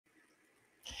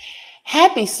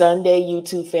Happy Sunday,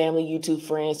 YouTube family, YouTube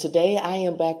friends. Today I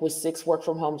am back with 6 work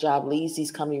from home job leads.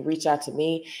 These companies reach out to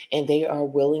me and they are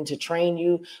willing to train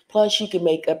you. Plus, you can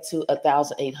make up to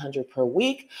 1,800 per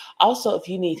week. Also, if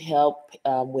you need help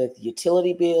with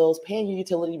utility bills, paying your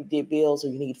utility bills, or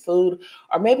you need food,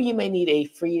 or maybe you may need a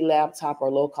free laptop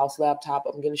or low cost laptop,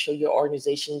 I'm going to show you an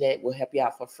organization that will help you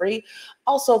out for free.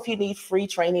 Also, if you need free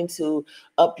training to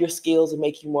up your skills and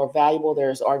make you more valuable,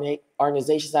 there's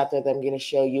organizations out there that I'm going to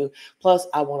show you. Plus,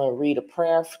 I want to read a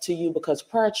prayer to you because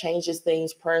prayer changes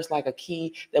things. Prayer is like a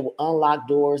key that will unlock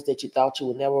doors that you thought you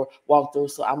would never walk through.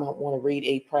 So I'm going to want to read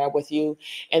a prayer with you.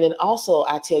 And then also,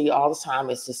 I tell you all the time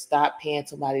is to stop paying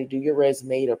somebody to do your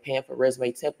resume or paying for a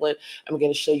resume template. I'm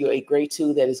going to show you a great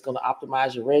tool that is going to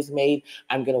optimize your resume.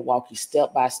 I'm going to walk you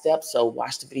step by step. So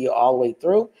watch the video all the way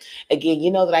through. Again,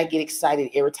 you know that I get excited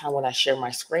every time when I share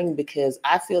my screen because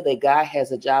I feel that God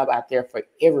has a job out there for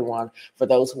everyone, for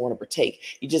those who want to partake.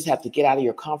 You just have to get out of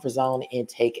your comfort zone and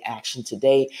take action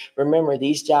today. Remember,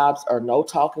 these jobs are no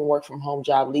talking work from home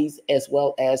job leads, as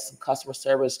well as some customer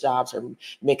service jobs are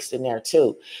mixed in there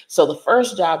too. So the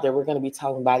first job that we're going to be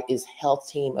talking about is Health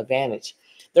Team Advantage.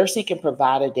 They're seeking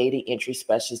provider data entry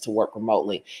specialists to work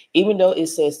remotely. Even though it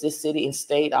says this city and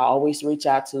state, I always reach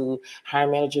out to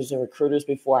hiring managers and recruiters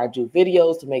before I do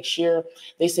videos to make sure.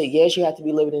 They say, yes, you have to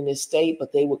be living in this state,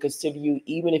 but they will consider you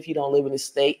even if you don't live in the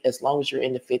state, as long as you're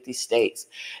in the 50 states.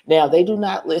 Now, they do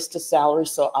not list the salary,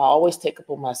 so I always take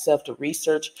upon myself to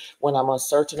research when I'm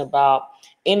uncertain about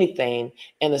anything.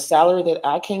 And the salary that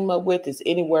I came up with is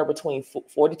anywhere between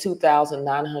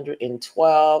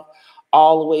 42,912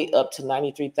 all the way up to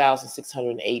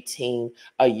 93,618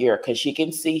 a year. Because you can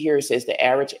see here, it says the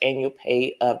average annual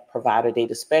pay of provider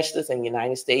data specialists in the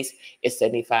United States is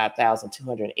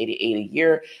 75,288 a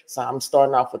year. So I'm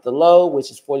starting off with the low,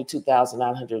 which is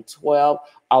 42,912,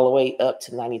 all the way up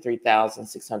to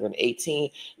 93,618,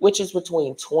 which is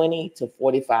between $20 to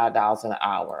 $45 an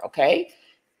hour. Okay.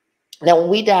 Now, when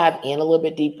we dive in a little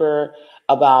bit deeper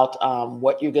about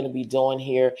what you're going to be doing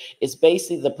here, is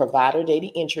basically the provider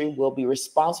data entry will be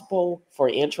responsible for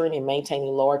entering and maintaining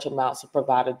large amounts of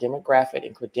provider demographic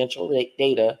and credential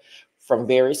data from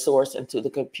various sources into the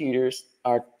computers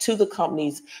or to the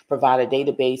company's provider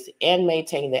database, and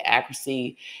maintaining the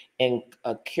accuracy and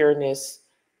currentness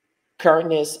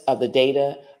of the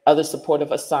data. Other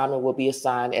supportive assignment will be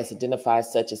assigned as identified,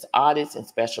 such as audits and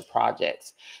special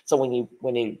projects. So when you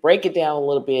break it down a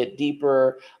little bit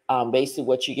deeper, basically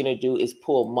what you're going to do is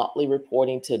pull monthly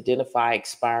reporting to identify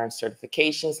expiring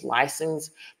certifications, license,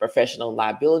 professional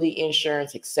liability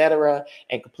insurance, etc.,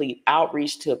 and complete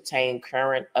outreach to obtain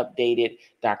current updated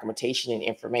documentation and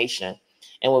information.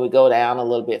 And when we go down a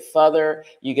little bit further,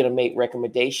 you're going to make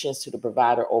recommendations to the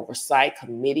provider oversight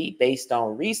committee based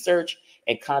on research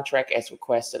and contract as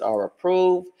requested or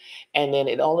approved. And then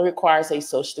it only requires a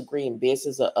social degree in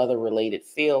business or other related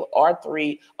field, or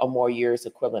 3 or more years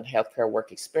equivalent healthcare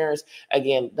work experience.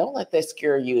 Again, don't let that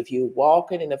scare you. If you're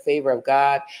walking in the favor of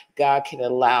God, God can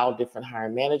allow different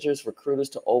hiring managers, recruiters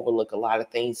to overlook a lot of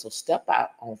things. So step out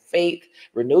on faith,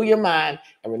 renew your mind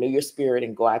and renew your spirit,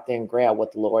 and go out there and grab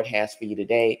what the Lord has for you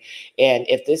today. And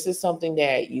if this is something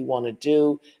that you want to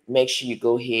do, make sure you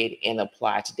go ahead and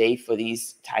apply today for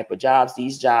these type of jobs.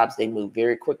 These jobs, they move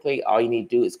very quickly. All you need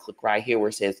to do is click right here where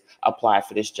it says apply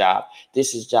for this job.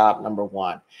 This is job number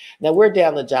 1. Now we're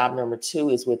down to job number 2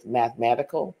 is with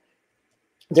mathematical.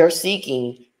 They're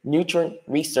seeking nutrient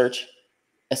research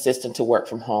assistant to work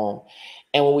from home.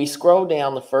 And when we scroll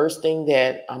down, the first thing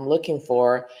that I'm looking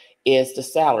for is the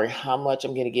salary, how much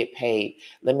I'm going to get paid.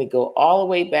 Let me go all the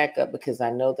way back up because I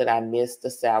know that I missed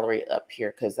the salary up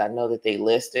here because I know that they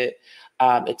listed.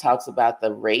 It talks about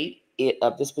the rate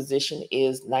of this position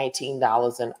is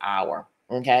 $19 an hour.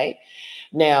 Okay.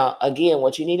 Now, again,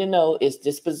 what you need to know is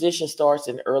this position starts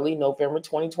in early November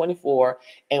 2024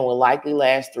 and will likely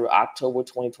last through October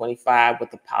 2025 with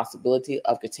the possibility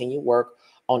of continued work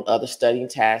on other studying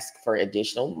tasks for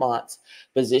additional months.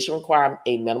 Position requires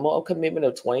a minimum commitment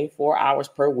of 24 hours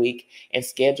per week, and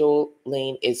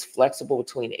scheduling is flexible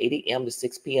between 8 a.m. to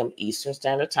 6 p.m. Eastern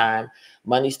Standard Time,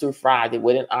 Mondays through Friday,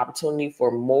 with an opportunity for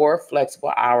more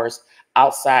flexible hours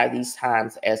outside these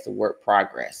times as the work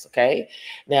progress. Okay.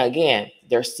 Now, again,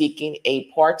 they're seeking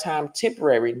a part-time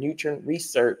temporary nutrient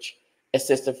research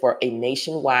assistant for a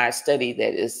nationwide study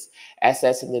that is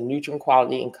assessing the nutrient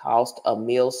quality and cost of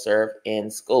meals served in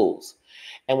schools.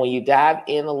 And when you dive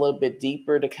in a little bit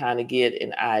deeper to kind of get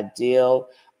an ideal,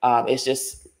 it's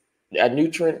just a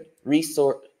nutrient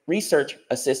research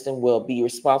assistant will be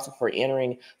responsible for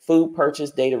entering food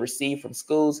purchase data received from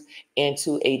schools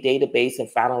into a database and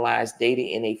finalize data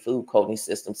in a food coding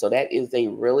system. So that is a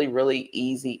really, really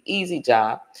easy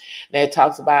job. Now it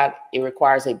talks about it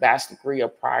requires a bachelor's degree or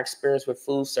prior experience with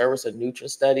food service or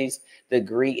nutrient studies,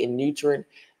 degree in nutrient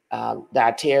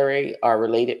dietary or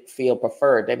related field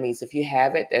preferred. That means if you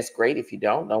have it, that's great. If you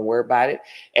don't worry about it.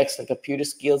 Excellent computer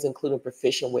skills, including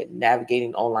proficient with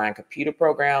navigating online computer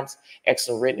programs,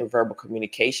 excellent written and verbal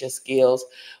communication skills.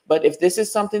 But if this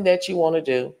is something that you want to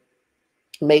do,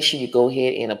 make sure you go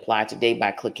ahead and apply today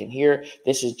by clicking here.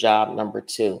 This is job number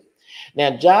 2.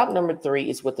 Now, job number 3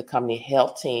 is with the company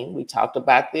health team. We talked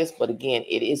about this, but again,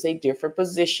 it is a different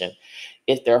position.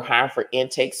 If they're hiring for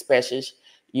intake specialists,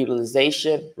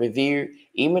 utilization review,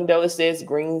 even though it says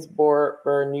Greensboro,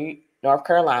 North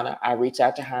Carolina, I reach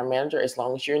out to hiring manager. As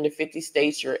long as you're in the 50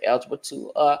 states, you're eligible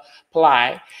to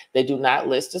apply. They do not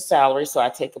list the salary, so I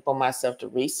take upon myself to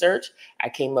research. I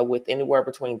came up with anywhere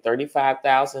between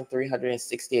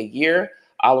 $35,360 a year,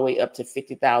 all the way up to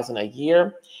 $50,000 a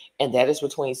year, and that is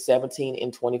between $17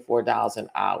 and $24 an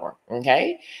hour.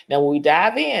 Okay. Now, when we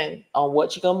dive in on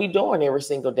what you're going to be doing every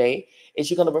single day, is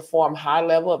you're going to perform high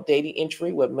level of data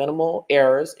entry with minimal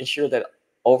errors, ensure that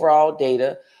overall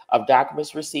data of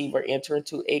documents received are entered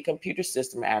into a computer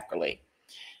system accurately.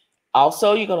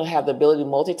 Also, you're going to have the ability to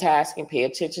multitask and pay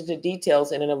attention to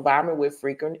details in an environment with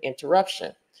frequent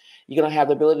interruption. You're going to have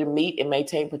the ability to meet and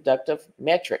maintain productive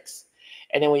metrics.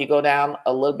 And then when you go down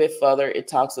a little bit further, it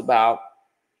talks about,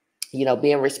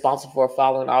 being responsible for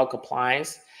following all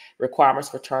compliance requirements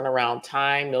for turnaround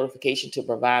time, notification to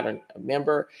provide a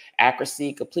member,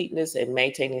 accuracy, completeness, and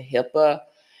maintaining HIPAA.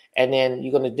 And then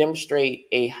you're going to demonstrate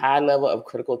a high level of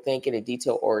critical thinking and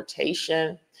detailed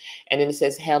orientation. And then it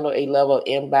says handle a level of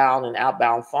inbound and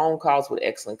outbound phone calls with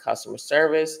excellent customer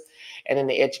service. And then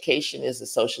the education is a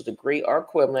associate degree or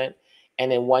equivalent. And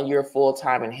then 1 year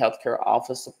full-time in healthcare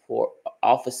office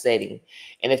setting.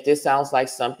 And if this sounds like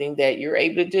something that you're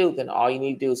able to do, then all you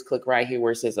need to do is click right here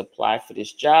where it says apply for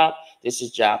this job. This is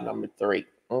job number 3.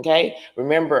 Okay.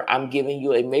 Remember, I'm giving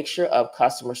you a mixture of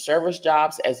customer service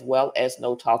jobs as well as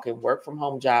no talking work from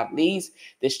home job leads.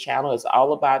 This channel is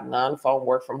all about non-phone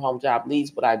work from home job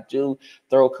leads, but I do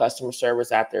throw customer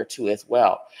service out there too as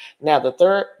well. Now,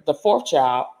 the fourth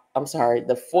job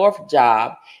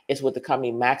is with the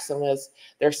company Maximus.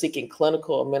 They're seeking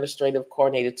clinical administrative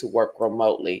coordinator to work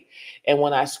remotely. And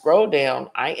when I scroll down,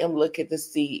 I am looking to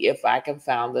see if I can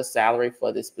find the salary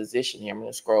for this position here. I'm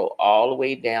going to scroll all the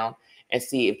way down and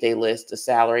see if they list the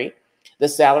salary. The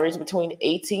salary is between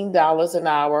 $18 an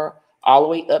hour all the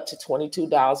way up to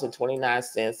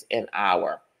 $22.29 an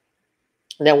hour.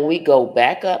 Now, when we go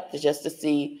back up just to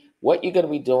see what you're going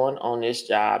to be doing on this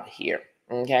job here,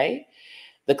 okay?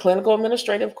 The clinical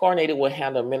administrative coordinator will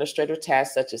handle administrative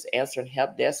tasks such as answering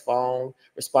help desk phone,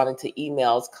 responding to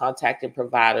emails, contacting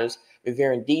providers,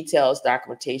 reviewing details,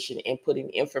 documentation,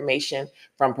 inputting information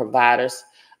from providers,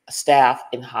 staff,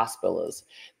 and hospitals.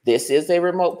 This is a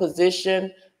remote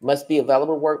position, must be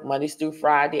available to work Mondays through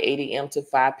Friday, 8 a.m. to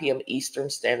 5 p.m. Eastern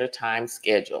Standard Time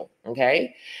schedule.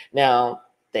 Okay. Now,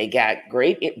 they got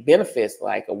great benefits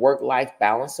like a work-life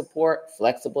balance support,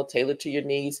 flexible, tailored to your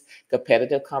needs,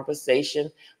 competitive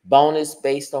compensation, bonus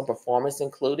based on performance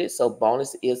included. So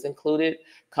bonus is included,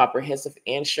 comprehensive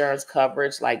insurance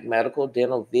coverage like medical,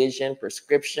 dental, vision,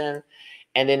 prescription.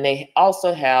 And then they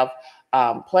also have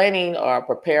planning or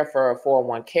prepare for a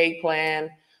 401k plan.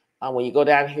 When you go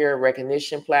down here,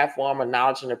 recognition platform,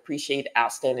 acknowledge and appreciate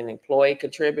outstanding employee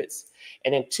contributes.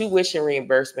 And then tuition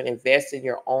reimbursement, invest in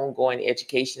your ongoing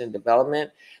education and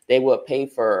development. They will pay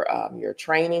for your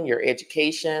training, your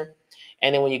education.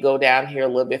 And then when you go down here a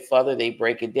little bit further, they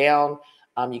break it down.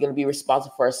 You're going to be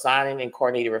responsible for assigning and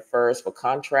coordinating refers for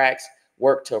contracts,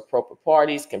 work to appropriate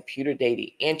parties, computer data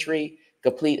entry,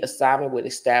 complete assignment with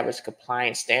established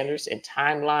compliance standards and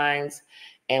timelines.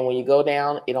 And when you go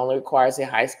down, it only requires a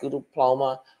high school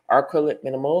diploma or equivalent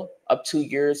minimum of 2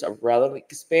 years of relevant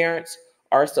experience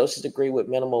or associate's degree with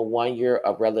minimal 1 year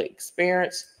of relevant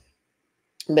experience,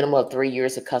 minimum of 3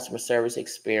 years of customer service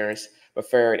experience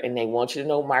preferred. And they want you to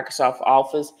know Microsoft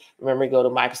Office. Remember, go to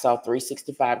Microsoft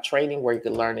 365 training where you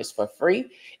can learn this for free.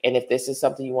 And if this is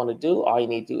something you want to do, all you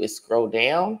need to do is scroll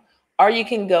down, or you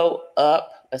can go up.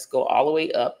 Let's go all the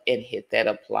way up and hit that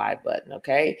apply button,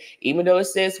 okay? Even though it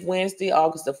says Wednesday,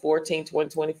 August the 14th,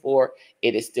 2024,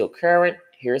 it is still current.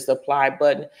 Here's the apply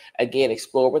button. Again,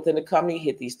 explore within the company,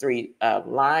 hit these 3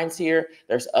 lines here.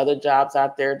 There's other jobs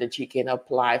out there that you can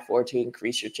apply for to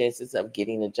increase your chances of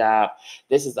getting a job.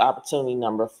 This is opportunity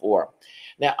number 4.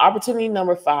 Now, opportunity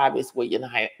number 5 is with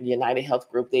United Health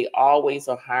Group. They always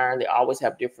are hiring. They always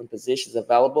have different positions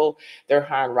available. They're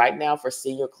hiring right now for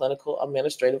senior clinical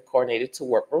administrative coordinator to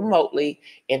work remotely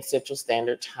in Central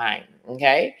Standard Time.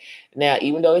 Okay. Now,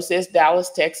 even though it says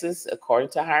Dallas, Texas, according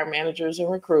to hiring managers and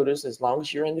recruiters, as long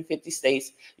as you're in the 50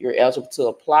 states, you're eligible to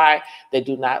apply. They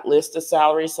do not list the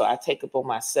salary, so I take it upon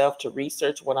myself to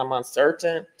research when I'm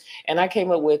uncertain. And I came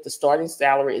up with the starting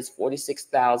salary is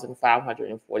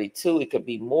 $46,542. It could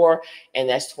be more, and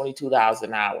that's $22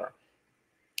 an hour.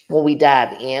 When we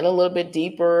dive in a little bit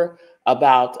deeper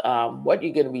about what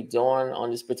you're going to be doing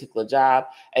on this particular job,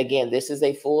 again, this is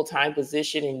a full-time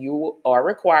position, and you are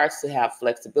required to have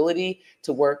flexibility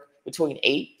to work between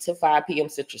 8 to 5 p.m.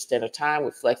 Central Standard Time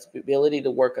with flexibility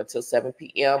to work until 7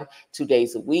 p.m. 2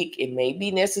 days a week. It may be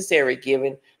necessary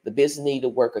given the business need to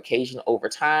work occasional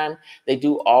overtime. They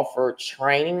do offer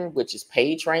training, which is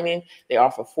paid training. They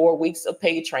offer 4 weeks of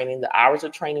paid training. The hours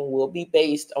of training will be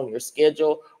based on your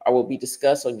schedule or will be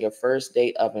discussed on your first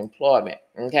day of employment.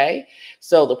 Okay,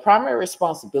 so the primary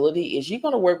responsibility is you're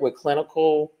going to work with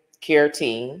clinical care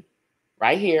team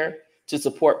right here to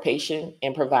support patient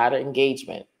and provider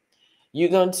engagement. You're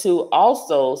going to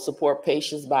also support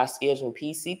patients by scheduling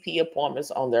PCP appointments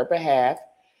on their behalf.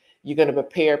 You're going to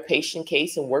prepare patient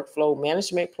case and workflow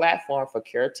management platform for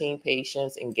care team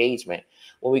patients engagement.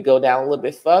 When we go down a little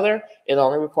bit further, it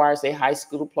only requires a high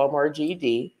school diploma or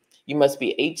GED. You must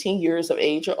be 18 years of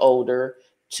age or older,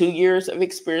 2 years of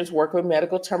experience working with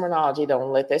medical terminology.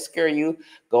 Don't let that scare you.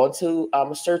 Go into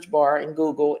a search bar in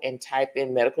Google and type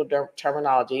in medical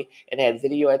terminology and add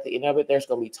video at the end of it. There's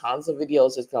going to be tons of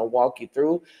videos that's going to walk you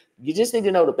through. You just need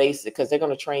to know the basics because they're going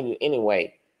to train you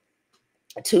anyway.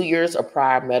 2 years of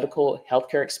prior medical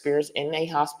healthcare experience in a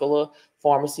hospital,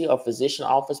 pharmacy, or physician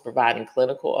office providing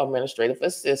clinical or administrative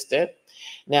assistant.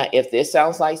 Now, if this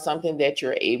sounds like something that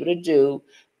you're able to do,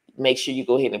 make sure you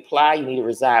go ahead and apply. You need to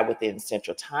reside within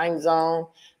Central Time Zone.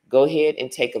 Go ahead and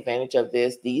take advantage of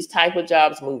this. These type of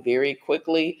jobs move very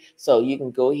quickly, so you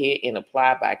can go ahead and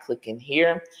apply by clicking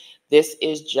here. This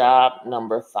is job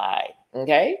number 5,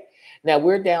 okay? Now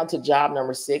we're down to job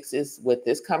number 6 is with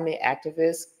this company,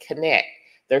 Activus Connect.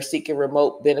 They're seeking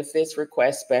remote benefits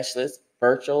request specialists,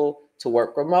 virtual to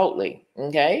work remotely,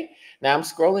 okay? Now I'm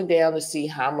scrolling down to see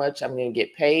how much I'm going to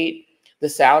get paid. The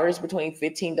salary is between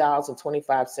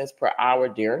 $15.25 per hour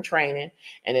during training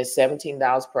and then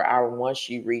 $17 per hour once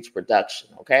you reach production,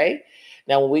 okay?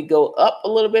 Now, when we go up a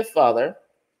little bit further,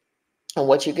 and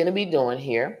what you're going to be doing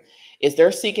here is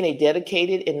they're seeking a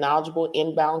dedicated and knowledgeable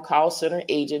inbound call center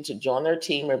agent to join their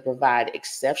team and provide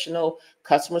exceptional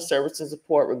customer service and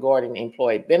support regarding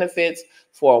employee benefits,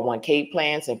 401k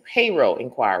plans, and payroll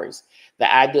inquiries.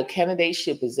 The ideal candidate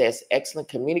should possess excellent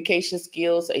communication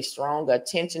skills, a strong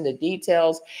attention to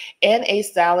details, and a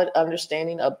solid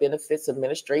understanding of benefits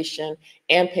administration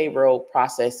and payroll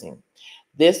processing.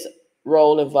 This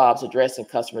role involves addressing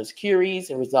customers'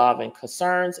 queries and resolving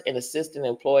concerns and assisting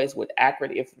employees with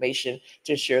accurate information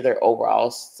to ensure their overall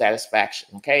satisfaction.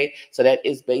 Okay, so that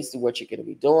is basically what you're going to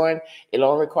be doing. It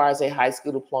only requires a high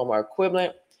school diploma or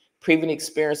equivalent, previous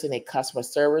experience in a customer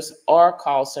service or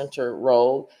call center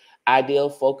role. Ideal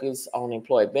focus on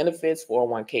employee benefits,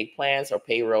 401k plans, or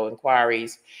payroll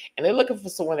inquiries. And they're looking for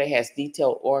someone that has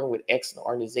detailed orientation with excellent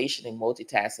organization and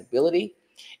multitask ability.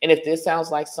 And if this sounds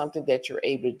like something that you're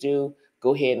able to do,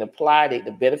 go ahead and apply.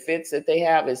 The benefits that they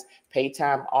have is paid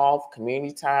time off,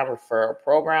 community time, referral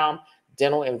program,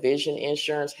 dental and vision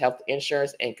insurance, health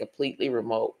insurance, and completely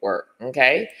remote work,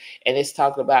 okay? And it's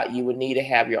talking about you would need to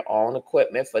have your own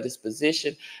equipment for this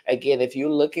position. Again, if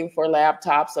you're looking for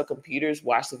laptops or computers,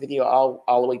 watch the video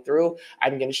all the way through.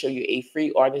 I'm going to show you a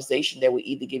free organization that will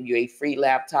either give you a free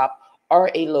laptop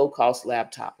or a low-cost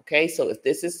laptop, okay? So if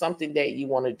this is something that you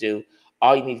want to do,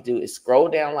 all you need to do is scroll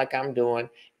down like I'm doing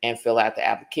and fill out the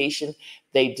application.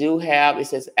 They do have, it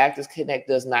says Activus Connect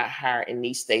does not hire in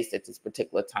these states at this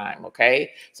particular time,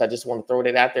 okay? So I just want to throw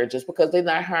that out there. Just because they're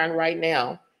not hiring right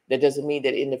now, that doesn't mean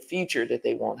that in the future that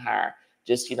they won't hire.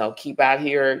 Just, keep out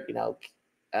here,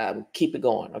 keep it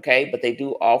going, okay? But they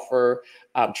do offer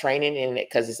training in it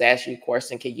because it's asking you a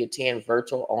question, can you attend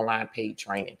virtual online paid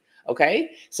training,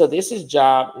 okay? So this is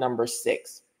job number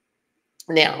 6.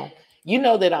 Now, you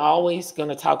know that I'm always going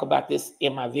to talk about this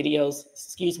in my videos.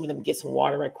 Excuse me, let me get some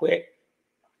water right quick.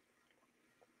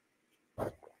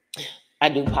 I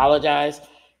do apologize.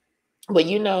 But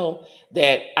I know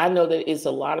that it's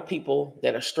a lot of people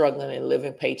that are struggling and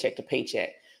living paycheck to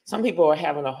paycheck. Some people are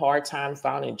having a hard time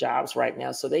finding jobs right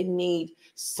now, so they need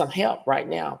some help right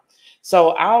now. So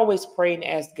I always pray and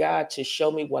ask God to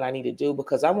show me what I need to do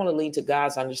because I want to lead to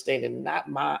God's understanding, not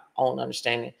my own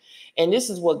understanding. And this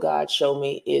is what God showed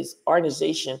me is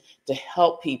organization to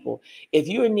help people. If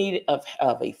you're in need of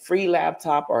a free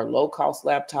laptop or a low-cost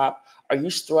laptop, are you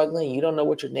struggling? You don't know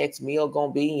what your next meal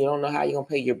gonna be, you don't know how you're gonna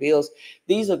pay your bills.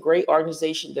 These are great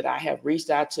organizations that I have reached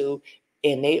out to,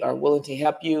 and they are willing to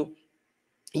help you.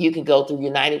 You can go through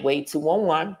United Way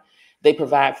 211. They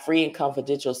provide free and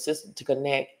confidential assistance to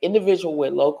connect individual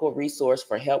with local resource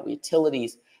for help with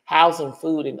utilities, housing,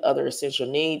 food, and other essential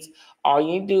needs. All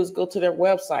you need to do is go to their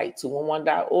website,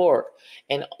 211.org.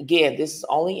 And again, this is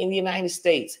only in the United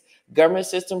States. Government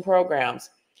system programs.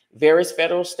 Various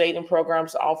federal, state, and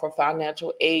programs offer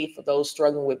financial aid for those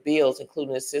struggling with bills,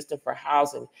 including assistance for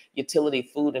housing, utility,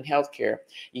 food, and healthcare.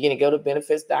 You're going to go to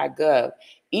benefits.gov.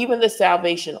 Even the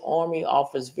Salvation Army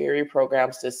offers various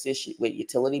programs to assist you with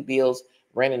utility bills,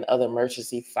 rent, and other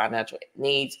emergency financial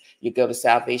needs. You go to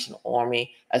Salvation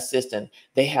Army Assistance.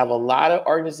 They have a lot of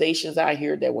organizations out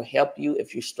here that will help you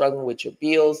if you're struggling with your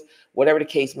bills, whatever the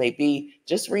case may be.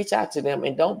 Just reach out to them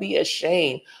and don't be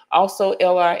ashamed. Also,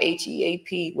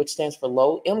 LIHEAP, which stands for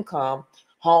Low Income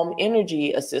Home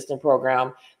Energy Assistance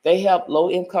Program. They help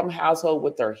low-income households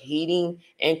with their heating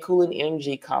and cooling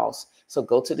energy costs. So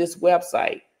go to this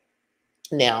website.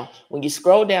 Now, when you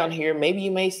scroll down here, maybe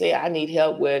you may say, I need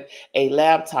help with a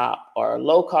laptop or a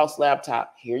low-cost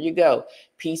laptop. Here you go.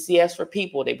 PCS for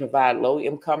People. They provide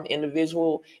low-income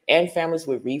individual and families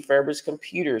with refurbished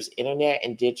computers, internet,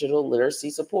 and digital literacy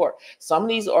support. Some of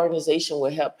these organizations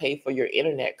will help pay for your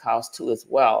internet costs too as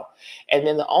well. And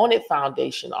then the Own It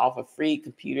Foundation offer free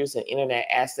computers and internet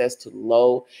access to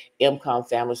low-income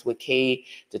families with K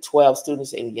to 12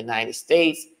 students in the United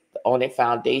States. The Own It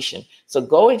Foundation. So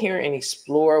go in here and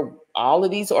explore all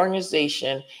of these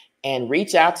organizations and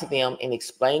reach out to them and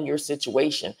explain your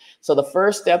situation. So the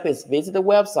first step is visit the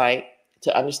website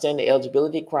to understand the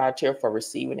eligibility criteria for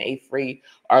receiving a free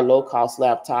or low-cost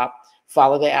laptop.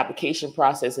 Follow the application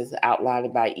process as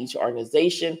outlined by each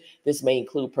organization. This may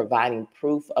include providing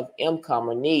proof of income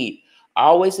or need.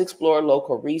 Always explore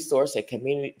local resource and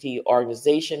community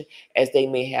organization as they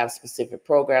may have specific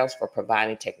programs for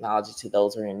providing technology to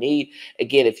those who are in need.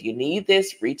 Again, if you need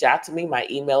this, reach out to me. My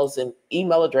email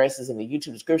address is in the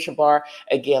YouTube description bar.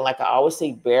 Again, like I always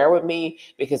say, bear with me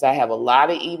because I have a lot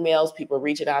of emails, people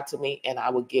reaching out to me, and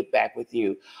I will get back with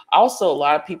you. Also, a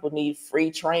lot of people need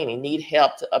free training, need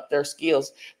help to up their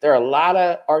skills. There are a lot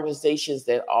of organizations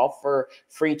that offer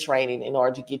free training in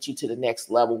order to get you to the next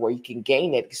level where you can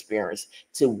gain that experience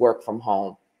to work from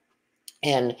home.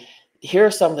 And here are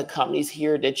some of the companies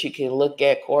here that you can look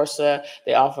at. Coursera,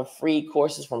 they offer free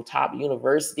courses from top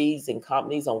universities and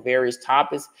companies on various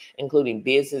topics, including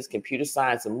business, computer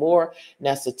science, and more.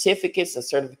 Now, certificates and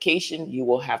certification, you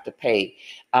will have to pay.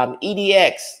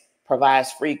 EDX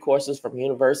provides free courses from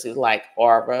universities like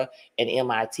Harvard and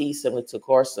MIT, similar to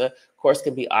Coursera. Course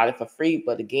can be audited for free,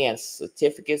 but again,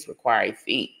 certificates require a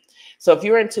fee. So if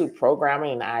you're into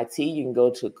programming and IT, you can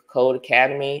go to Code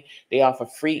Academy. They offer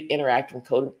free interactive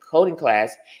coding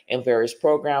class in various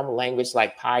program languages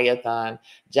like Python,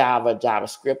 Java,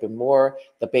 JavaScript, and more.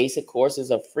 The basic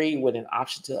courses are free with an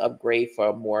option to upgrade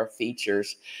for more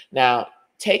features. Now,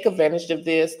 take advantage of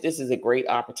this. This is a great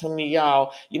opportunity,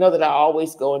 y'all. You know that I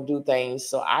always go and do things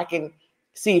so I can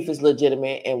see if it's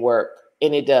legitimate and work.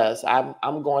 And it does.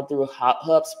 I'm going through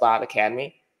HubSpot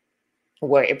Academy,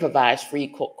 where it provides free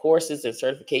courses and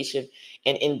certification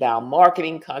in inbound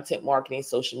marketing, content marketing,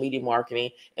 social media marketing,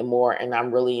 and more. And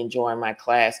I'm really enjoying my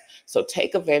class. So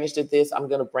take advantage of this. I'm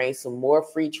going to bring some more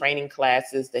free training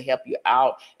classes to help you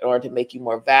out in order to make you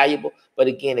more valuable. But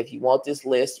again, if you want this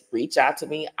list, reach out to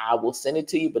me. I will send it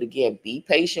to you. But again, be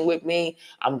patient with me.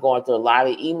 I'm going through a lot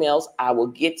of emails. I will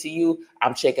get to you.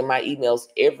 I'm checking my emails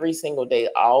every single day,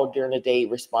 all during the day,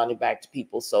 responding back to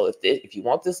people. So if you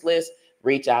want this list,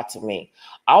 reach out to me.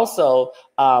 Also,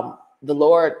 the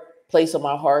Lord placed on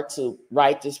my heart to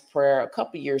write this prayer a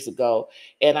couple years ago.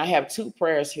 And I have two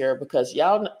prayers here because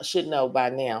y'all should know by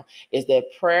now is that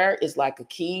prayer is like a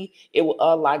key. It will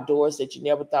unlock doors that you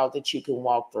never thought that you can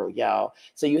walk through, y'all.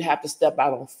 So you have to step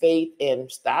out on faith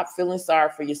and stop feeling sorry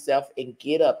for yourself and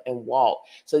get up and walk.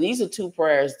 So these are two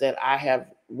prayers that I have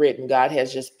written. God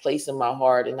has just placed in my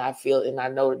heart, and I feel and I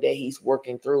know that He's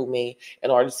working through me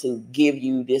in order to give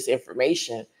you this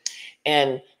information.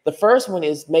 And the first one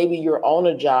is maybe you're on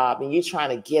a job and you're trying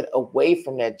to get away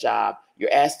from that job.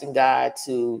 You're asking God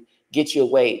to get you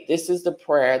away. This is the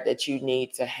prayer that you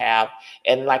need to have.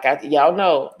 And like y'all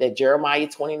know that Jeremiah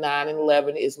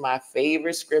 29:11 is my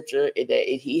favorite scripture, that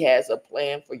he has a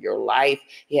plan for your life.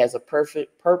 He has a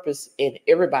perfect purpose in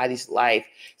everybody's life.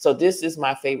 So this is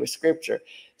my favorite scripture.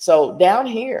 So down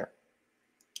here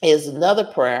is another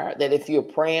prayer that if you're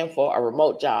praying for a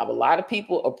remote job, a lot of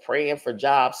people are praying for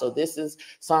jobs. So this is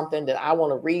something that I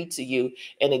want to read to you.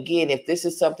 And again, if this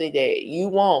is something that you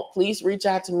want, please reach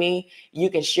out to me. You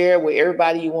can share with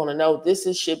everybody you want to know.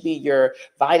 Should be your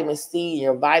vitamin C,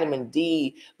 your vitamin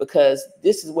D, because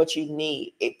this is what you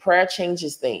need. Prayer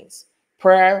changes things.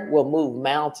 Prayer will move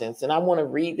mountains. And I want to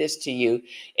read this to you.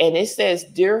 And it says,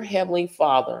 "Dear Heavenly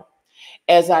Father,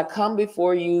 as I come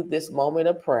before you this moment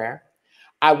of prayer,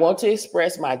 I want to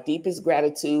express my deepest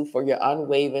gratitude for your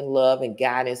unwavering love and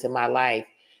guidance in my life.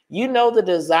 You know the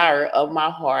desire of my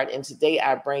heart, and today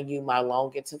I bring you my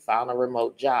longing to find a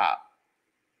remote job.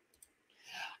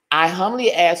 I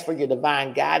humbly ask for your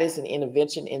divine guidance and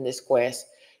intervention in this quest.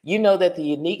 You know that the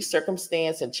unique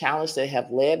circumstance and challenge that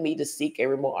have led me to seek a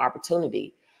remote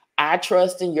opportunity. I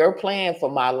trust in your plan for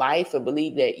my life and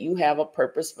believe that you have a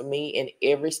purpose for me in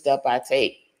every step I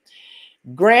take.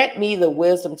 Grant me the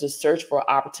wisdom to search for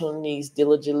opportunities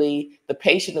diligently, the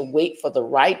patience to wait for the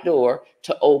right door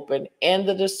to open, and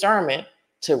the discernment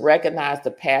to recognize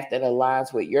the path that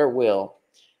aligns with your will.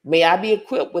 May I be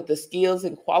equipped with the skills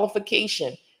and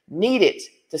qualification needed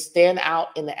to stand out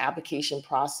in the application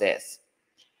process.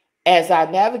 As I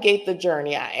navigate the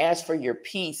journey, I ask for your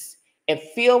peace and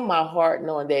fill my heart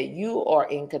knowing that you are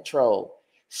in control.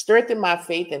 Strengthen my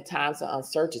faith in times of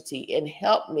uncertainty and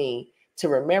help me to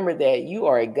remember that you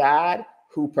are a God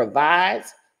who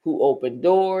provides, who opens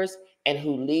doors, and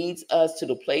who leads us to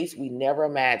the place we never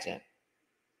imagined.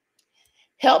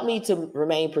 Help me to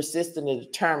remain persistent and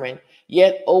determined,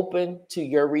 yet open to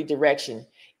your redirection.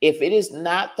 If it is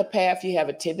not the path you have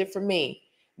intended for me,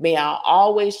 may I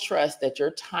always trust that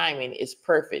your timing is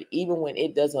perfect, even when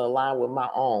it doesn't align with my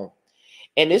own.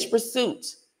 In this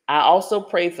pursuit, I also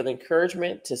pray for the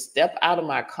encouragement to step out of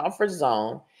my comfort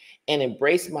zone and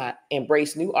embrace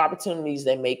new opportunities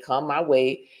that may come my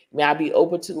way. May I be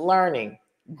open to learning,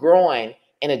 growing,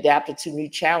 and adapting to new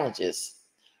challenges.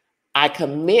 I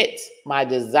commit my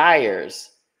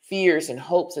desires, fears, and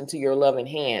hopes into your loving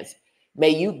hands. May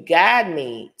you guide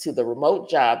me to the remote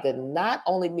job that not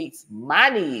only meets my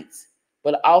needs,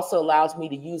 but also allows me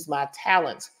to use my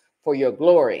talents for your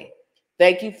glory.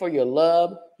 Thank you for your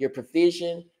love, your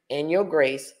provision, and your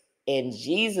grace. In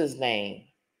Jesus' name,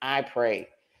 I pray.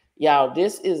 Y'all,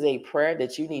 this is a prayer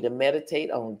that you need to meditate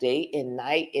on day and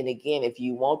night. And again, if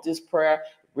you want this prayer,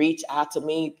 reach out to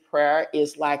me. Prayer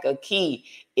is like a key.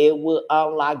 It will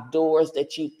unlock doors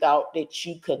that you thought that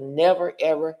you could never,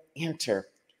 ever enter.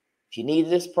 If you need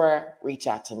this prayer, reach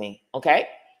out to me. Okay?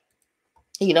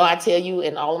 You know, I tell you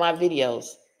in all of my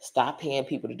videos, stop paying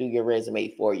people to do your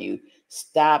resume for you.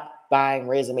 Stop buying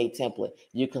resume template.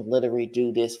 You can literally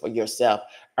do this for yourself.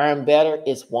 Earn Better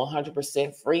is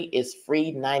 100% free. It's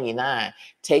free 99.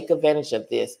 Take advantage of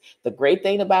this. The great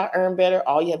thing about Earn Better,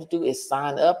 all you have to do is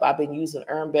sign up. I've been using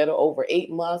Earn Better over 8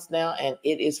 months now, and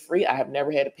it is free. I have never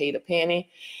had to pay a penny.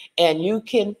 And you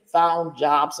can find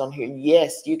jobs on here.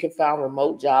 Yes, you can find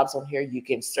remote jobs on here. You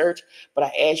can search, but I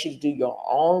ask you to do your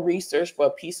own research for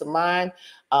a peace of mind.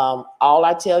 All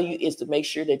I tell you is to make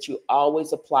sure that you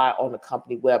always apply on the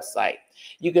company website.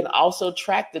 You can also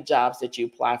track the jobs that you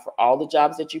apply for. All the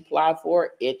jobs that you apply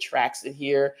for, it tracks it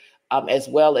here. As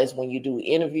well as when you do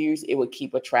interviews, it will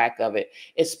keep a track of it.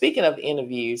 And speaking of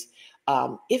interviews,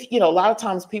 if you know, a lot of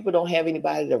times people don't have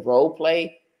anybody to role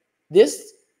play.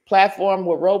 This platform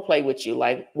will role play with you.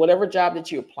 Like whatever job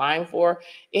that you're applying for,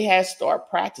 it has start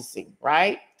practicing,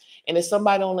 right? And if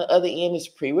somebody on the other end is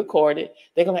pre-recorded,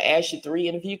 they're going to ask you 3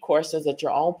 interview questions at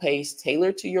your own pace,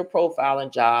 tailored to your profile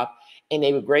and job, and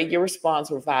they will grade your response,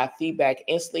 provide feedback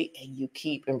instantly, and you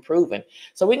keep improving.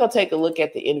 So we're going to take a look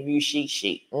at the interview cheat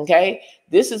sheet, okay?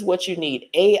 This is what you need.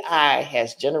 AI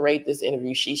has generated this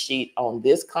interview cheat sheet on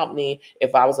this company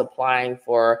if I was applying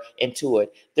for Intuit.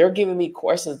 They're giving me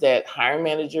questions that hiring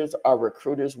managers or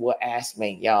recruiters will ask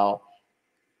me, y'all.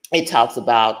 It talks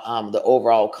about the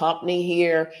overall company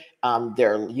here. You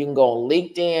can go on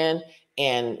LinkedIn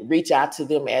and reach out to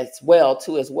them as well.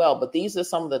 But these are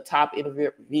some of the top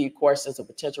interview questions and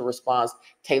potential response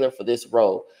tailored for this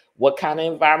role. What kind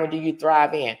of environment do you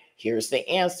thrive in? Here's the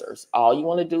answers. All you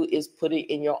want to do is put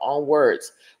it in your own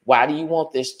words. Why do you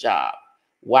want this job?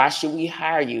 Why should we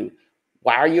hire you?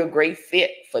 Why are you a great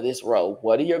fit for this role?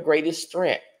 What are your greatest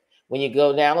strengths? When you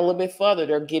go down a little bit further,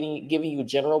 they're giving you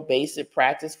general basic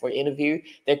practice for interview.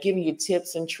 They're giving you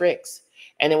tips and tricks.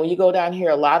 And then when you go down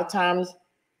here, a lot of times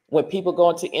when people go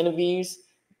into interviews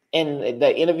and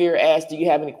the interviewer asks, do you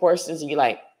have any questions? And you're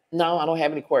like, no, I don't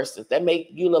have any questions. That make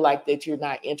you look like that you're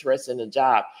not interested in the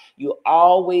job. You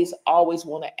always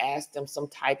want to ask them some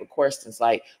type of questions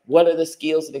like, what are the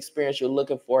skills and experience you're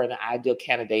looking for in an ideal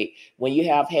candidate? When you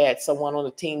have had someone on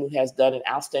the team who has done an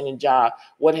outstanding job,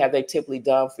 what have they typically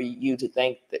done for you to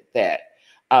think that?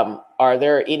 Are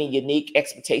there any unique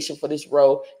expectation for this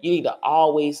role? You need to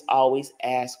always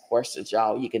ask questions,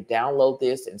 y'all. You can download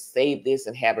this and save this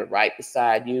and have it right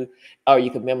beside you, or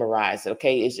you can memorize it.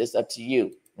 Okay, it's just up to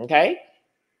you. Okay.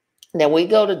 Now we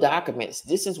go to documents.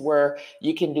 This is where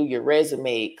you can do your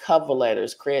resume, cover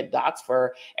letters, create docs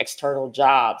for external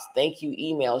jobs, thank you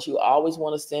emails. You always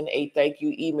want to send a thank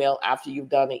you email after you've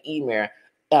done an email.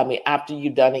 After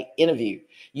you've done an interview.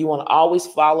 You want to always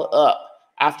follow up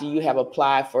after you have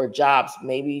applied for jobs.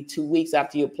 Maybe 2 weeks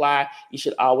after you apply, you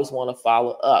should always want to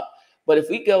follow up. But if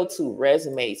we go to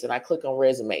resumes and I click on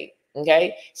resume,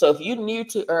 okay, so if you need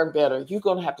to earn better, you're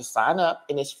going to have to sign up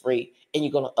and it's free, and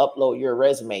you're going to upload your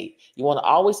resume. You want to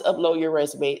always upload your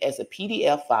resume as a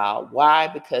PDF file. Why?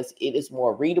 Because it is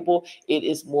more readable. It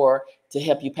is more to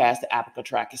help you pass the applicant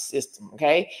tracking system.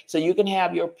 Okay, so you can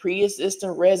have your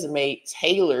pre-existing resume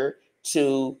tailored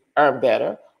to earn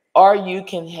better, or you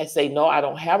can say, no, I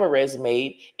don't have a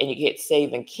resume, and you hit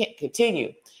save and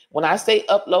continue. When I say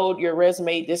upload your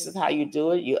resume, this is how you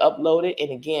do it. You upload it,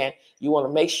 and again, you want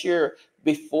to make sure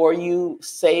before you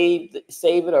save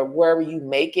it or wherever you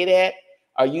make it at,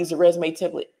 or use a resume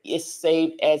template, it's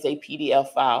saved as a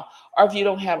PDF file. Or if you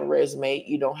don't have a resume,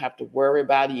 you don't have to worry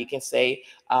about it. You can say,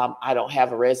 I don't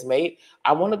have a resume.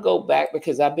 I want to go back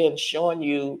because I've been showing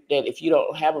you that if you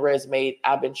don't have a resume,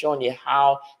 I've been showing you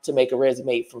how to make a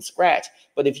resume from scratch.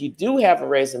 But if you do have a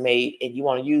resume and you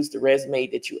want to use the resume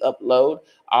that you upload,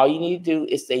 all you need to do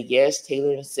is say, yes,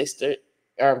 Taylor and Sister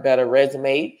Earn Better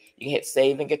resume. You can hit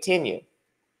save and continue.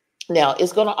 Now,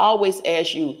 it's going to always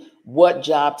ask you what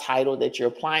job title that you're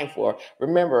applying for.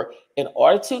 Remember, in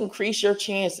order to increase your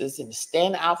chances and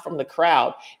stand out from the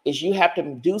crowd, is you have to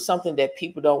do something that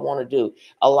people don't want to do.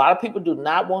 A lot of people do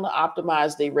not want to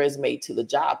optimize their resume to the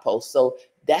job post. So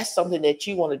that's something that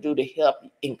you want to do to help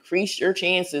increase your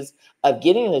chances of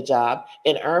getting a job,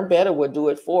 and Earn Better will do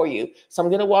it for you. So I'm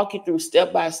going to walk you through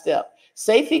step by step.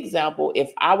 Say, for example,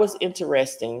 if I was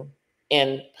interested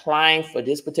in applying for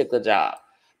this particular job,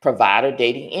 provider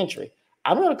dating entry,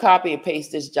 I'm going to copy and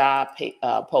paste this job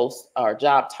post or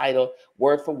job title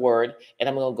word for word, and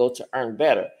I'm going to go to Earn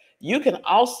Better. You can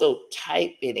also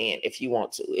type it in if you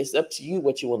want to. It's up to you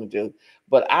what you want to do.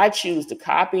 But I choose to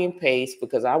copy and paste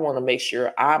because I want to make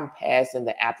sure I'm passing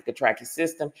the applicant tracking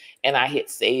system, and I hit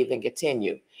save and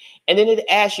continue. And then it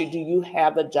asks you, do you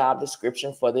have a job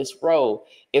description for this role?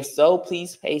 If so,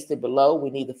 please paste it below.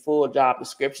 We need the full job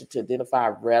description to identify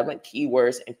relevant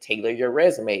keywords and tailor your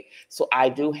resume. So I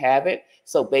do have it.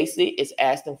 So basically, it's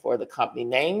asking for the company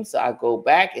name. So I go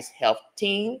back, it's health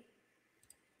team.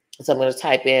 So I'm going to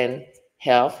type in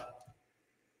health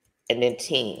and then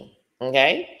team,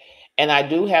 okay? And I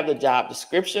do have the job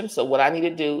description. So what I need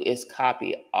to do is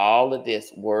copy all of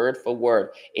this word for word,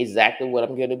 exactly what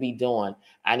I'm going to be doing.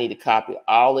 I need to copy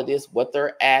all of this, what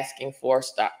they're asking for.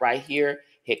 Stop right here,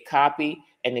 hit copy,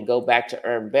 and then go back to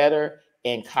Earn Better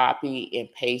and copy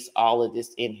and paste all of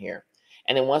this in here.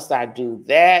 And then once I do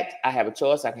that, I have a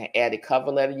choice. I can add a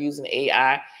cover letter using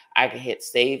AI. I can hit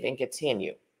save and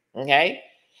continue, okay?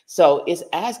 So it's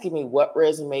asking me what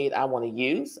resume I want to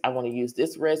use. I want to use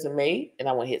this resume, and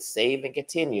I want to hit save and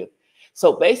continue.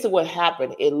 So basically what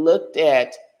happened, it looked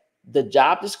at the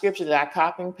job description that I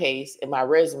copy and paste in my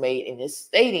resume, and it's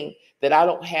stating that I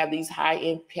don't have these high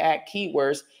impact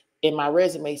keywords in my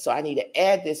resume. So I need to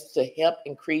add this to help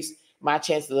increase my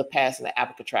chances of passing the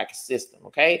applicant tracking system.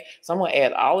 Okay. So I'm going to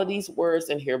add all of these words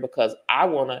in here because I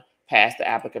want to pass the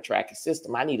applicant tracking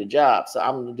system. I need a job. So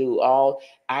I'm going to do all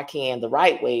I can the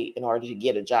right way in order to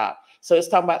get a job. So it's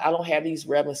talking about I don't have these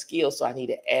relevant skills, so I need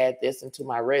to add this into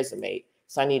my resume.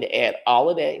 So I need to add all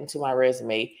of that into my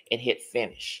resume and hit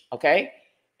finish. Okay.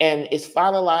 And it's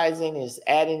finalizing, it's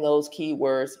adding those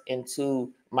keywords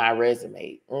into my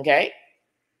resume. Okay.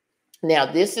 Now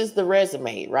this is the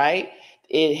resume, right?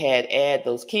 It had add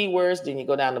those keywords. Then you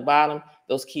go down the bottom,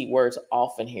 those keywords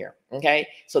off in here. Okay.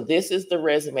 So this is the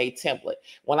resume template.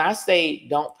 When I say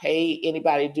don't pay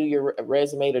anybody to do your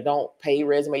resume or don't pay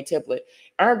resume template,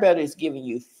 Earn Better is giving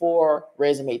you 4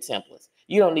 resume templates.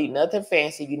 You don't need nothing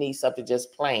fancy. You need something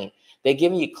just plain. They're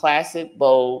giving you classic,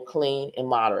 bold, clean, and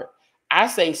moderate. I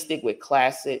say stick with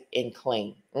classic and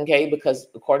clean. Okay. Because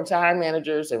according to hiring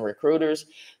managers and recruiters,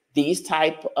 These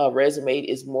type of resume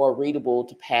is more readable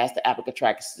to pass the applicant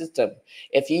tracking system.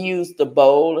 If you use the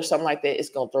bold or something like that, it's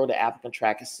going to throw the applicant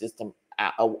tracking system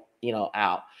out,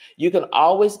 out. You can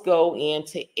always go in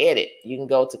to edit. You can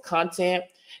go to content.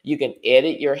 You can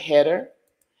edit your header.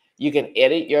 You can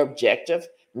edit your objective.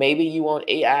 Maybe you want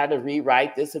AI to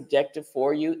rewrite this objective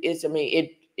for you.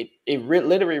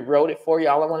 Literally wrote it for you.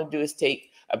 All I want to do is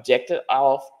take objective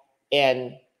off,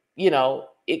 and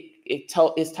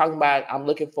it's talking about I'm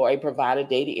looking for a provider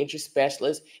data entry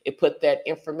specialist. It put that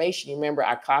information. You remember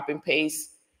I copy and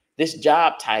paste this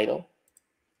job title,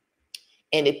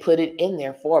 and it put it in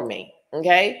there for me.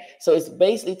 Okay, so it's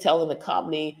basically telling the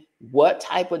company what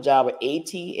type of job, or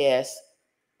ATS,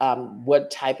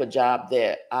 what type of job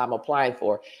that I'm applying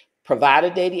for. Provider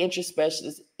data entry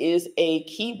specialist is a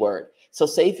keyword. So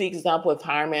say, for example, if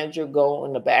hiring manager go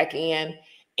on the back end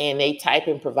and they type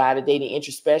in provider data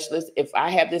entry specialist, if I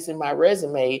have this in my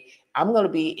resume, I'm going to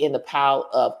be in the pile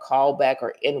of callback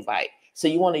or invite. So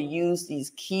you want to use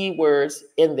these keywords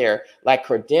in there, like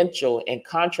credential and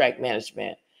contract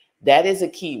management. That is a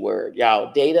keyword,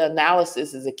 y'all. Data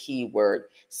analysis is a keyword.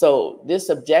 So this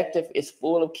objective is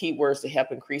full of keywords to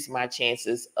help increase my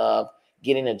chances of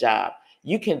getting a job.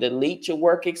 You can delete your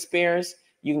work experience.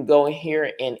 You can go in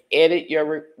here and edit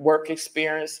your work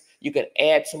experience. You can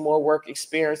add some more work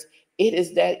experience. It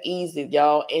is that easy,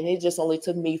 y'all. And it just only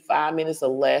took me 5 minutes or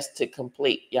less to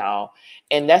complete, y'all.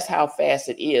 And that's how fast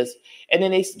it is. And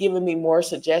then it's giving me more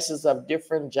suggestions of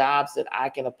different jobs that I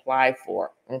can apply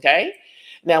for. Okay.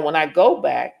 Now, when I go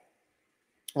back,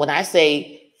 when I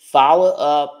say follow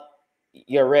up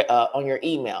on your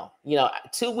email,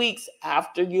 2 weeks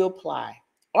after you apply,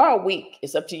 or a week,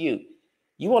 it's up to you.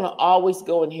 You want to always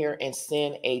go in here and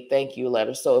send a thank you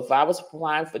letter. So if I was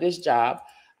applying for this job,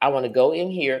 I want to go in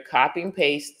here, copy and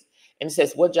paste, and it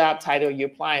says, what job title are you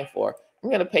applying for? I'm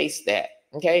going to paste that.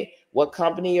 Okay. What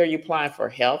company are you applying for?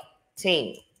 Health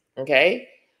team. Okay.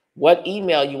 What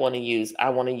email you want to use? I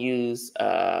want to use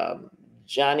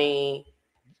Johnny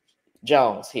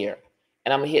Jones here.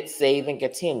 And I'm going to hit save and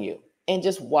continue and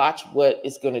just watch what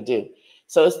it's going to do.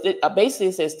 So basically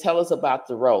it says, tell us about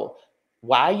the role.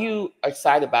 Why are you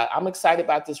excited about it? I'm excited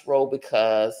about this role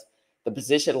because the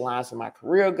position aligns with my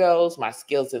career goals. My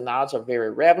skills and knowledge are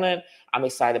very relevant. I'm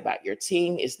excited about your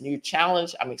team. It's new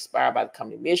challenge. I'm inspired by the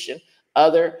company mission.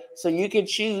 So you can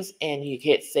choose and you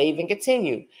hit save and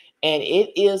continue. And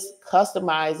it is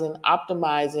customizing,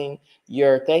 optimizing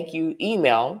your thank you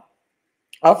email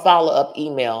or follow-up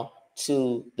email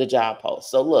to the job post.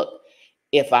 So look,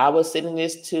 if I was sending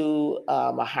this to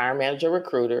a hiring manager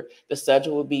recruiter, the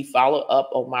subject would be follow up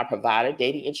on my provider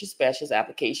data entry specialist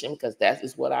application, because that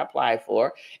is what I applied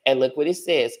for. And look what it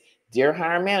says. Dear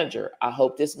hiring manager, I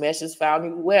hope this message found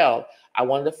you well. I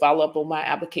wanted to follow up on my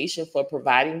application for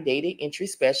providing data entry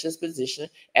specialist position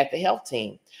at the health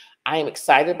team. I am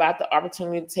excited about the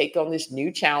opportunity to take on this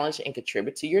new challenge and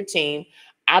contribute to your team.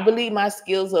 I believe my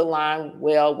skills align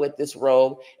well with this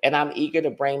role, and I'm eager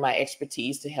to bring my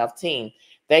expertise to health team.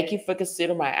 Thank you for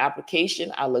considering my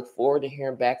application. I look forward to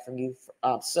hearing back from you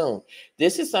soon.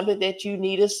 This is something that you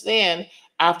need to send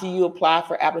after you apply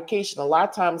for application. A lot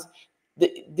of times,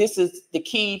 this is the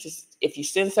key to, if you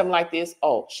send something like this,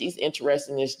 oh, she's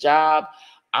interested in this job,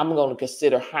 I'm going to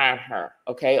consider hiring her,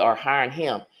 okay, or hiring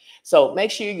him. So make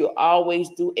sure you always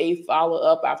do a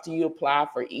follow-up after you apply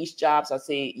for each job. So I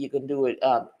say you can do it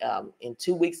in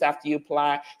 2 weeks after you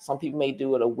apply. Some people may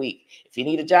do it a week. If you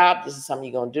need a job, this is something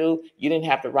you're going to do. You didn't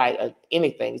have to write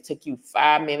anything. It took you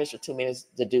 5 minutes or 2 minutes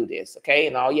to do this, okay?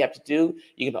 And all you have to do,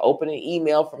 you can open an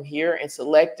email from here and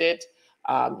select it.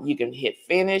 You can hit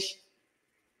finish.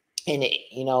 And,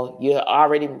 you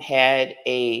already had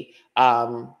a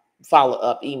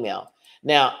follow-up email.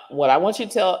 Now, what I want you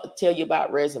to tell you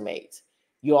about resumes,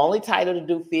 you're only titled to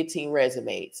do 15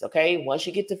 resumes, okay? Once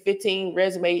you get to 15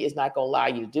 resumes, it's not going to allow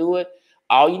you to do it.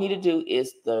 All you need to do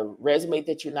is the resume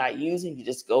that you're not using, you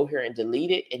just go here and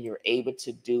delete it, and you're able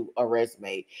to do a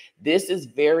resume. This is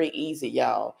very easy,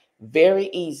 y'all. Very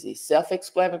easy.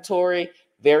 Self-explanatory,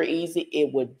 very easy.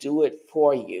 It would do it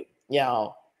for you,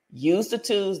 y'all. Use the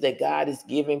tools that God is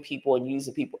giving people and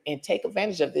using people, and take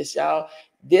advantage of this, y'all.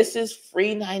 This is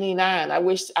free 99. I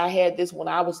wish I had this when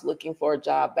I was looking for a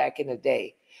job back in the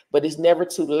day, but it's never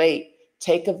too late.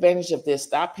 Take advantage of this.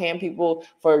 Stop paying people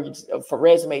for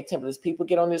resume templates. People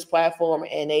get on this platform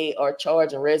and they are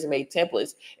charging resume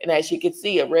templates. And as you can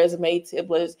see, a resume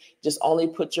template just only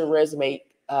put your resume,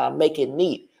 make it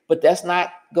neat. But that's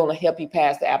not going to help you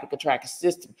pass the applicant tracking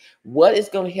system. What is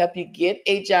going to help you get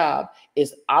a job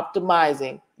is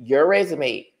optimizing your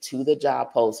resume to the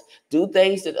job post. Do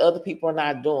things that other people are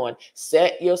not doing.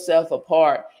 Set yourself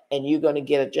apart and you're going to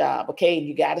get a job. Okay.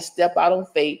 You got to step out on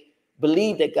faith.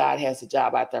 Believe that God has a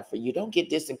job out there for you. Don't get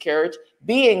disencouraged.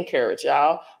 Be encouraged,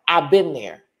 y'all. I've been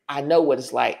there. I know what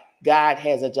it's like. God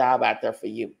has a job out there for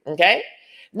you. Okay.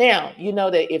 Now, you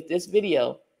know that if this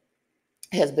video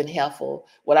has been helpful,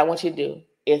 what I want you to do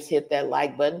is hit that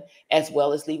like button as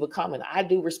well as leave a comment. I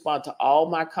do respond to all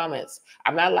my comments.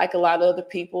 I'm not like a lot of other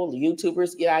people.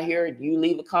 YouTubers get out here and you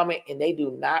leave a comment and they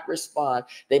do not respond.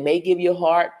 They may give you a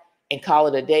heart and call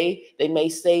it a day. They may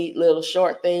say little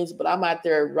short things, but I'm out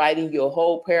there writing you a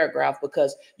whole paragraph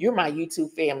because you're my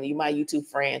YouTube family, you're my YouTube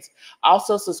friends.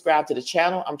 Also subscribe to the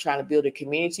channel. I'm trying to build a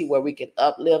community where we can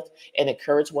uplift and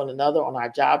encourage one another on our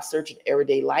job search and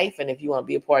everyday life. And if you want to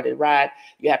be a part of the ride,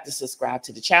 you have to subscribe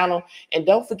to the channel. And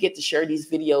don't forget to share these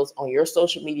videos on your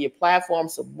social media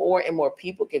platforms so more and more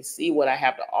people can see what I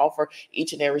have to offer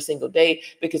each and every single day,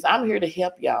 because I'm here to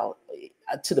help y'all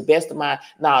to the best of my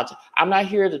knowledge. I'm not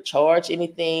here to charge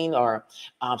anything or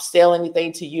sell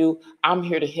anything to you. I'm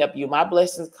here to help you. My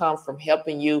blessings come from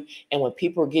helping you. And when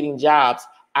people are getting jobs,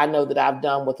 I know that I've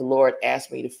done what the Lord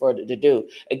asked me to do.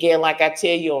 Again, like I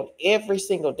tell you on every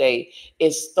single day,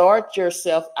 is start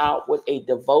yourself out with a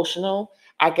devotional.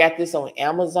 I got this on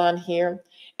Amazon here.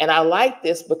 And I like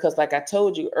this because, like I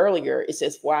told you earlier, it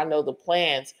says, "For I know the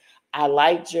plans." I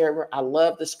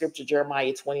love the scripture,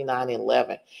 Jeremiah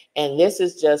 29:11. And this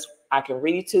is just, I can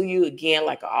read it to you again,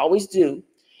 like I always do.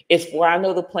 It's, "For I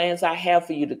know the plans I have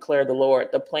for you, declare the Lord,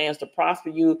 the plans to prosper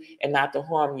you and not to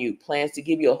harm you, plans to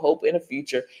give you a hope in the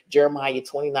future," Jeremiah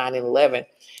 29:11.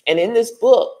 And in this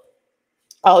book,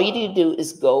 all you need to do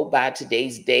is go by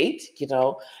today's date,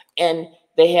 and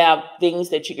they have things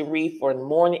that you can read for in the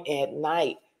morning and at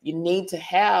night. You need to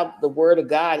have the word of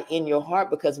God in your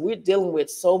heart because we're dealing with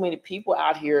so many people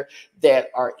out here that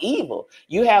are evil.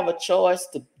 You have a choice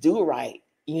to do right.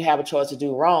 You have a choice to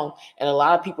do wrong. And a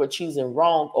lot of people are choosing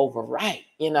wrong over right.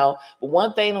 But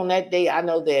one thing on that day, I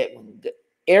know that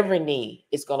every knee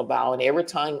is going to bow and every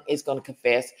tongue is going to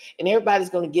confess, and everybody's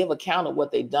going to give account of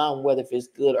what they've done, whether if it's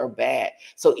good or bad.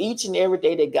 So each and every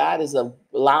day that God is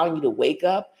allowing you to wake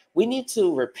up, we need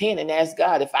to repent and ask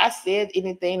God, if I said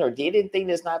anything or did anything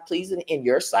that's not pleasing in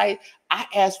your sight, I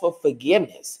ask for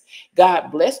forgiveness.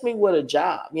 God, bless me with a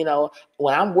job.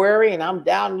 When I'm worried and I'm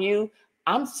doubting you,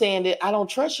 I'm saying that I don't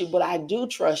trust you, but I do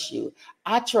trust you.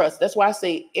 I trust. That's why I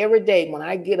say every day when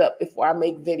I get up, before I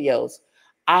make videos,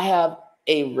 I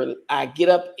get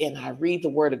up and I read the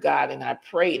word of God and I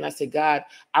pray and I say, God,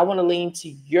 I want to lean to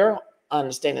your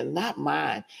understanding, not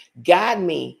mine. Guide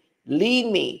me,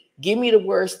 lead me, give me the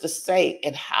words to say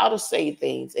and how to say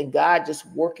things, and God just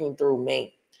working through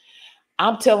me.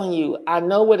 I'm telling you, I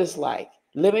know what it's like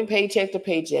living paycheck to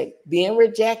paycheck, being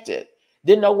rejected.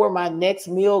 Didn't know where my next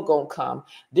meal gonna come.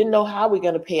 Didn't know how we're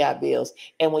gonna pay our bills.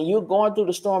 And when you're going through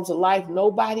the storms of life,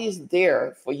 nobody is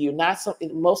there for you. Most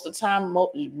of the time,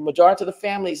 majority of the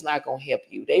family is not gonna help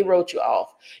you. They wrote you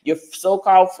off. Your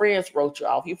so-called friends wrote you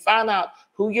off. You find out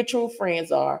who your true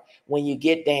friends are when you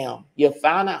get down. You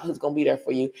find out who's gonna be there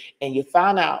for you, and you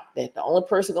find out that the only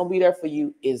person gonna be there for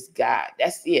you is God.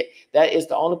 That's it. That is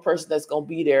the only person that's going to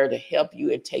be there to help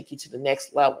you and take you to the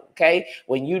next level. Okay.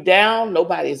 When you down,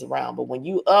 nobody's around, but when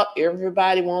you up,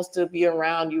 everybody wants to be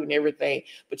around you and everything.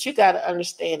 But you got to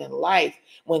understand in life,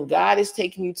 when God is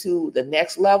taking you to the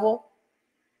next level,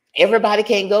 everybody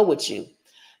can't go with you.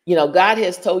 God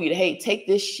has told you, hey, take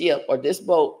this ship or this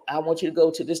boat. I want you to go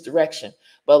to this direction.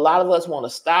 But a lot of us want to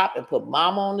stop and put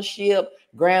mama on the ship,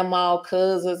 grandma,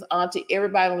 cousins, auntie,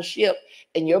 everybody on the ship.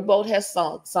 And your boat has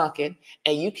sunken,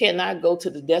 and you cannot go to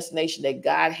the destination that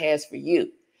God has for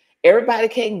you. Everybody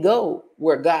can't go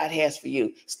where God has for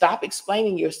you. Stop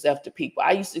explaining yourself to people.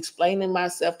 I used to explain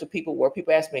myself to people where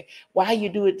people ask me, why you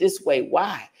do it this way?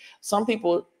 Why? Some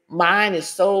people, mine is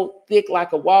so thick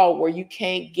like a wall where you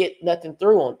can't get nothing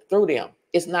through them.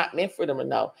 It's not meant for them to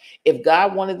know. If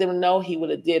God wanted them to know, he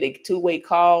would have did a two-way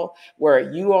call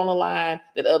where you on the line,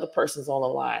 that other person's on the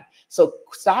line. So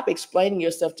stop explaining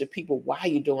yourself to people why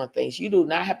you're doing things. You do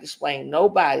not have to explain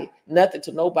nothing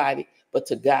to nobody but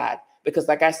to God. Because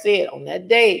like I said, on that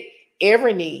day,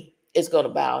 every knee is going to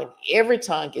bow and every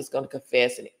tongue is going to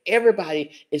confess, and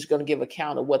everybody is going to give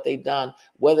account of what they've done,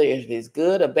 whether it is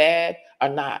good or bad or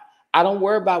not. I don't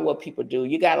worry about what people do.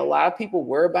 You got a lot of people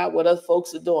worry about what other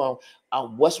folks are doing.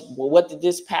 What did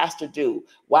this pastor do?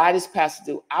 Why this pastor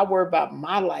do? I worry about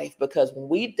my life, because when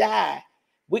we die,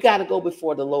 we got to go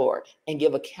before the Lord and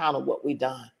give account of what we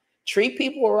done. Treat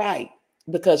people right,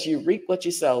 because you reap what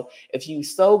you sow. If you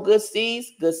sow good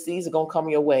seeds are going to come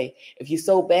your way. If you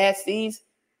sow bad seeds,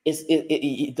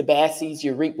 the bad seeds,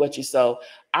 you reap what you sow.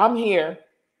 I'm here.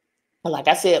 Like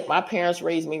I said, my parents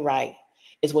raised me right.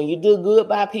 It's when you do good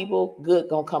by people, good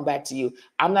gonna come back to you.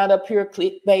 I'm not up here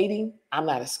clickbaiting. I'm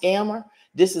not a scammer.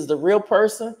 This is the real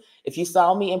person. If you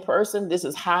saw me in person, this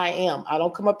is how I am. I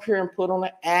don't come up here and put on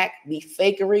an act, be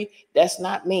fakery. That's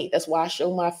not me. That's why I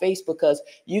show my face, because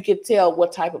you can tell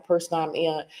what type of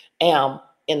person am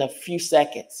in a few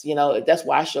seconds. You know, that's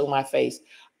why I show my face.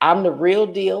 I'm the real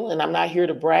deal, and I'm not here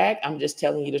to brag. I'm just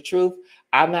telling you the truth.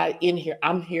 I'm not in here.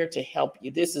 I'm here to help you.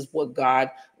 This is what God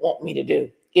wants me to do,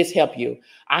 is help you.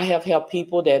 I have helped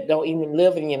people that don't even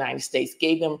live in the United States,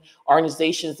 gave them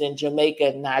organizations in Jamaica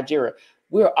and Nigeria.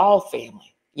 We're all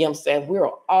family. You know what I'm saying? We're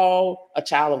all a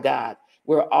child of God.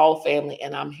 We're all family,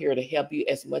 and I'm here to help you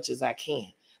as much as I can.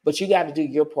 But you got to do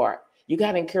your part. You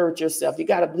got to encourage yourself. You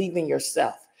got to believe in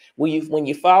yourself. When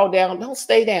you fall down, don't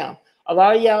stay down. A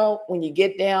lot of y'all, when you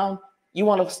get down, you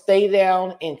want to stay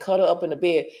down and cuddle up in the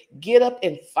bed. Get up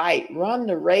and fight. Run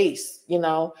the race. You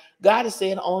know, God is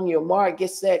saying, on your mark,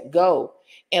 get set, go.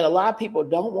 And a lot of people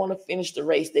don't want to finish the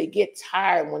race. They get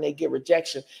tired when they get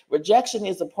rejection. Rejection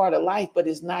is a part of life, but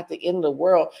it's not the end of the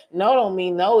world. No don't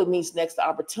mean no. It means next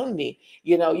opportunity.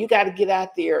 You know, you got to get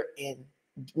out there and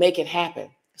make it happen.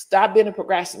 Stop being a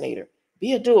procrastinator.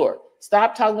 Be a doer.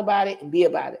 Stop talking about it and be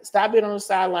about it. Stop being on the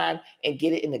sideline and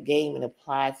get it in the game and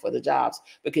apply for the jobs.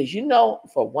 Because you know,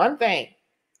 for one thing,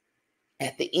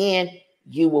 at the end,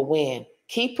 you will win.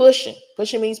 Keep pushing.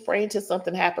 Pushing means praying till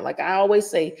something happens. Like I always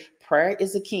say, prayer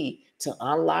is the key to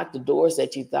unlock the doors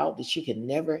that you thought that you could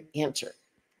never enter.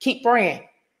 Keep praying.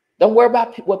 Don't worry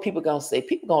about what people are going to say.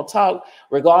 People are going to talk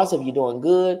regardless if you're doing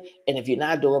good and if you're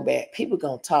not doing bad. People are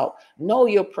going to talk. Know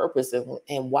your purpose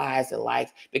and whys in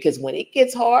life, because when it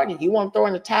gets hard and you want to throw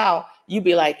in the towel, you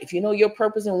be like, if you know your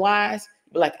purpose and whys,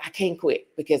 be like, I can't quit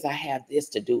because I have this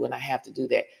to do and I have to do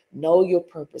that. Know your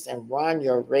purpose and run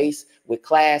your race with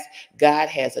class. God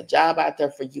has a job out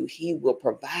there for you. He will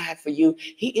provide for you.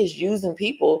 He is using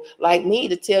people like me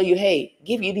to tell you, hey,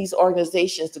 give you these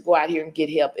organizations to go out here and get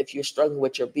help if you're struggling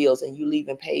with your bills and you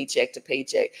leaving paycheck to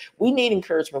paycheck. We need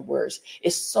encouragement words.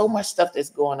 It's so much stuff that's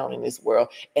going on in this world,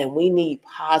 and we need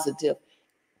positive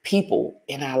people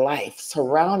in our life.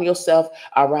 Surround yourself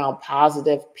around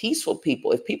positive, peaceful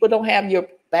people. If people don't have your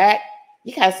back,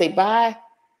 you got to say bye.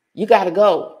 You got to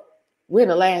go. We're in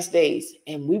the last days,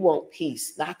 and we want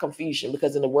peace, not confusion,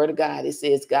 because in the word of God, it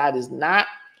says God is not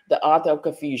the author of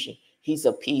confusion. He's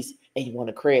of peace, and you want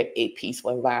to create a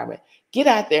peaceful environment. Get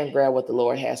out there and grab what the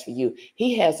Lord has for you.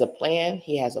 He has a plan.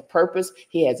 He has a purpose.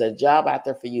 He has a job out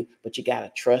there for you, but you got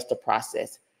to trust the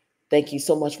process. Thank you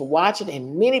so much for watching,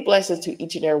 and many blessings to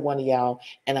each and every one of y'all.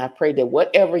 And I pray that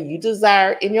whatever you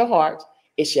desire in your heart,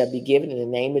 it shall be given in the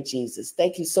name of Jesus.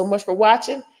 Thank you so much for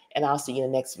watching, and I'll see you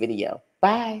in the next video.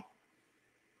 Bye.